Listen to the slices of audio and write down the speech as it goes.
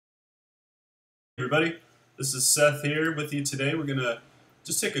Everybody, this is Seth here with you today. We're going to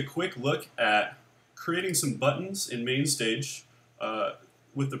just take a quick look at creating some buttons in Mainstage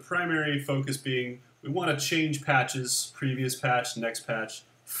with the primary focus being we want to change patches, previous patch, next patch,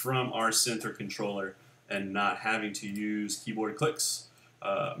 from our synth or controller and not having to use keyboard clicks,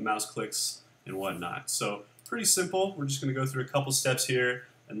 mouse clicks, and whatnot. So pretty simple. We're just going to go through a couple steps here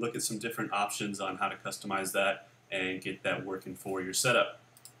and look at some different options on how to customize that and get that working for your setup.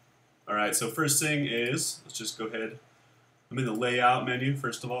 Alright, so first thing is, let's just go ahead, I'm in the layout menu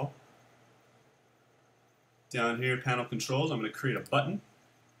first of all. Down here, panel controls, I'm going to create a button.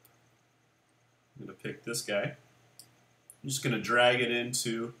 I'm going to pick this guy. I'm just going to drag it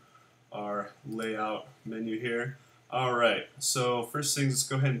into our layout menu here. Alright, so first thing, let's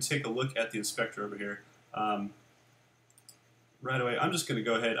go ahead and take a look at the inspector over here. Right away, I'm just going to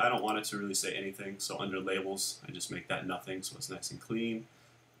go ahead, I don't want it to really say anything, so under labels, I just make that nothing so it's nice and clean.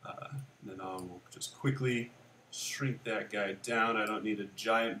 And then I'll just quickly shrink that guy down. I don't need a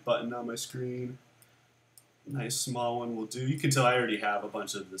giant button on my screen. Nice small one will do. You can tell I already have a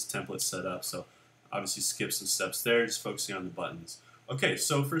bunch of this template set up, so obviously skip some steps there, just focusing on the buttons. Okay,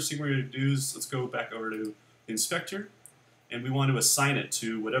 so first thing we're going to do is let's go back over to Inspector, and we want to assign it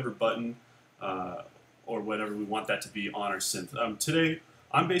to whatever button or whatever we want that to be on our synth. Today,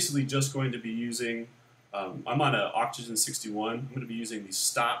 I'm basically just going to be using I'm on an Oxygen 61. I'm going to be using the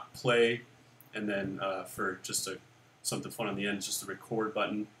stop, play, and then for just something fun on the end, just the record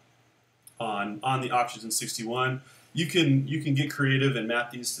button on the Oxygen 61. You can get creative and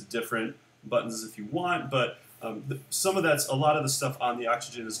map these to different buttons if you want, but a lot of the stuff on the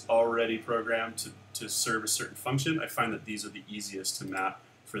Oxygen is already programmed to serve a certain function. I find that these are the easiest to map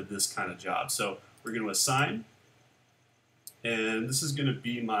for this kind of job. So we're going to assign, and this is going to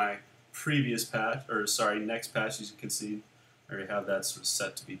be my previous patch, or sorry, next patch. As you can see, I already have that sort of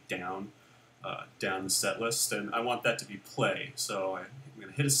set to be down the set list, and I want that to be play. So I'm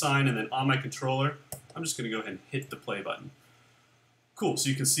going to hit assign, and then on my controller, I'm just going to go ahead and hit the play button. Cool. So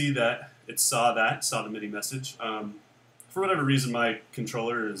you can see that it saw the MIDI message. For whatever reason, my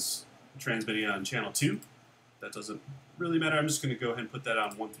controller is transmitting on channel 2. That doesn't really matter. I'm just going to go ahead and put that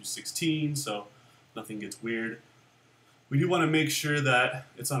on 1 through 16, so nothing gets weird. We do want to make sure that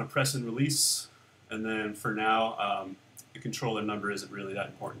it's on a press and release, and then for now, the controller number isn't really that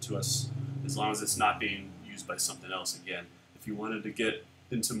important to us, as long as it's not being used by something else again. If you wanted to get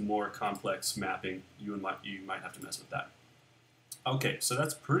into more complex mapping, you might have to mess with that. Okay, so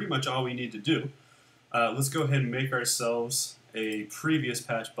that's pretty much all we need to do. Let's go ahead and make ourselves a previous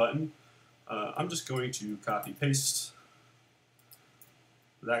patch button. I'm just going to copy paste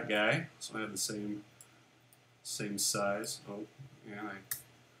that guy, so I have the same size. Oh, and I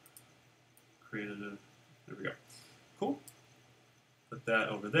created a, there we go. Cool. Put that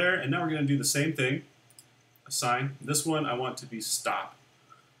over there, and now we're going to do the same thing. Assign. This one I want to be stop.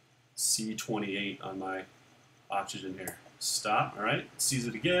 C28 on my Oxygen here. Stop, alright. Sees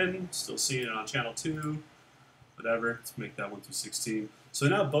it again, still seeing it on channel 2, whatever. Let's make that 1 through 16. So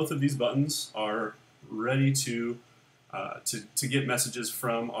now both of these buttons are ready to get messages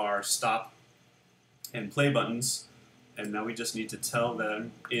from our stop and play buttons, and now we just need to tell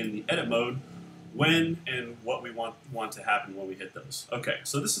them in the edit mode when and what we want to happen when we hit those. Okay,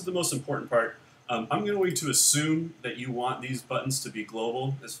 so this is the most important part. I'm going to assume that you want these buttons to be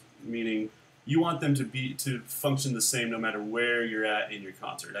global, meaning you want them to function the same no matter where you're at in your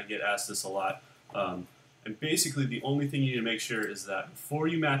concert. I get asked this a lot, and basically the only thing you need to make sure is that before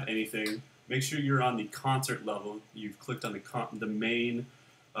you map anything, make sure you're on the concert level. You've clicked on the main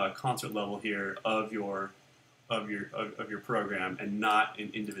concert level here of your program, and not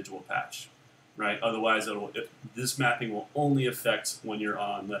an individual patch, right? Otherwise, this mapping will only affect when you're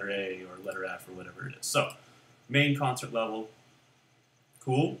on letter A or letter F or whatever it is. So, main concert level,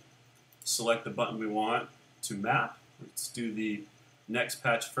 cool. Select the button we want to map. Let's do the next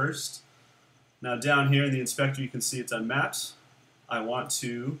patch first. Now down here in the inspector, you can see it's on maps. I want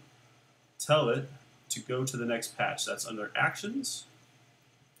to tell it to go to the next patch. That's under actions.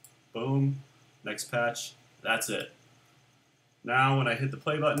 Boom, next patch, that's it. Now when I hit the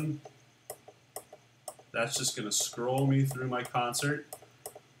play button, that's just going to scroll me through my concert.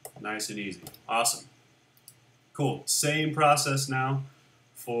 Nice and easy. Awesome. Cool. Same process now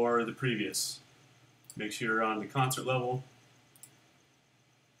for the previous. Make sure you're on the concert level.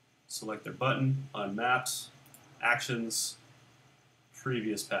 Select their button, on maps, actions,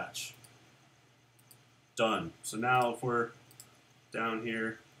 previous patch. Done. So now if we're down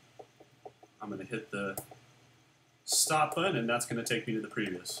here, I'm going to hit the stop button, and that's going to take me to the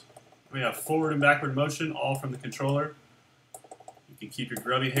previous. We have forward and backward motion, all from the controller. You can keep your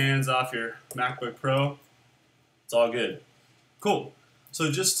grubby hands off your MacBook Pro. It's all good. Cool. So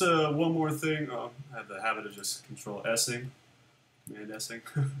just one more thing. Oh, I have the habit of just Control-S'ing, Command-S'ing.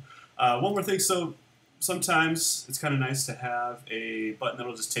 One more thing. So sometimes it's kind of nice to have a button that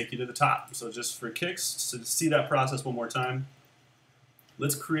will just take you to the top. So just for kicks, to see that process one more time,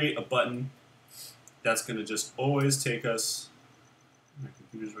 let's create a button that's going to just always take us, my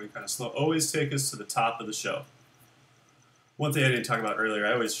computer's running kind of slow, always take us to the top of the show. One thing I didn't talk about earlier,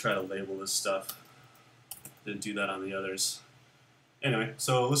 I always try to label this stuff. Didn't do that on the others. Anyway,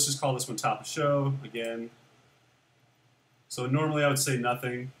 so let's just call this one top of show again. So normally I would say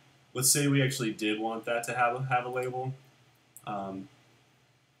nothing. Let's say we actually did want that to have a label. Oh,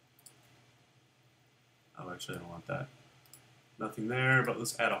 actually I don't want that. Nothing there, but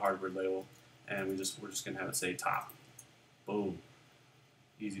let's add a hardware label, and we're just gonna have it say top. Boom.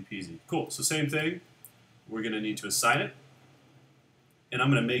 Easy peasy. Cool. So same thing. We're gonna need to assign it, and I'm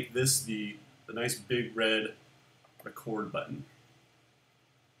gonna make this the nice big red record button.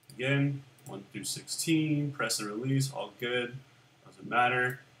 Again, 1 through 16. Press and release. All good. Doesn't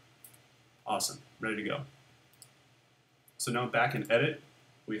matter. Awesome. Ready to go. So now back in edit,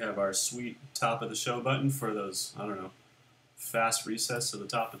 we have our sweet top of the show button for those, I don't know, fast resets to the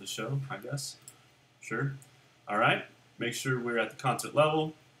top of the show, I guess. Sure. All right. Make sure we're at the concert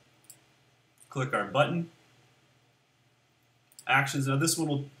level. Click our button. Actions. Now this one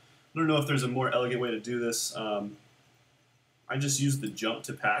will, I don't know if there's a more elegant way to do this. I just use the jump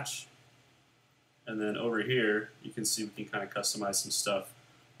to patch. And then over here, you can see we can kind of customize some stuff.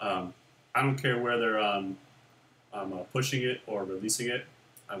 I don't care whether I'm pushing it or releasing it.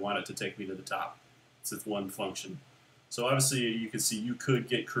 I want it to take me to the top. It's its one function. So obviously you can see you could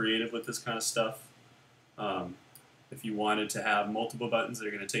get creative with this kind of stuff. If you wanted to have multiple buttons that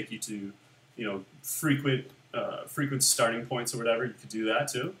are going to take you to, you know, frequent starting points or whatever, you could do that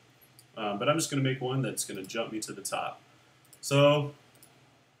too. But I'm just going to make one that's going to jump me to the top. So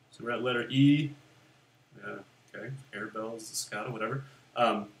we're at letter E. Okay, air bells, Scala, whatever.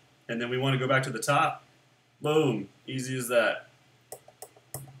 And then we want to go back to the top. Boom, easy as that.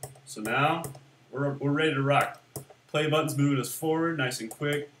 So now we're ready to rock. Play button's moving us forward, nice and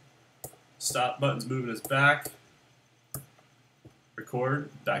quick. Stop button's moving us back. Record,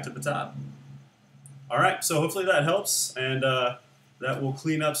 back to the top. All right, so hopefully that helps, and that will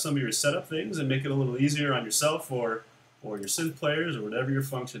clean up some of your setup things and make it a little easier on yourself or your synth players or whatever your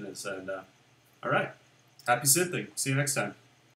function is. And all right, happy synthing. See you next time.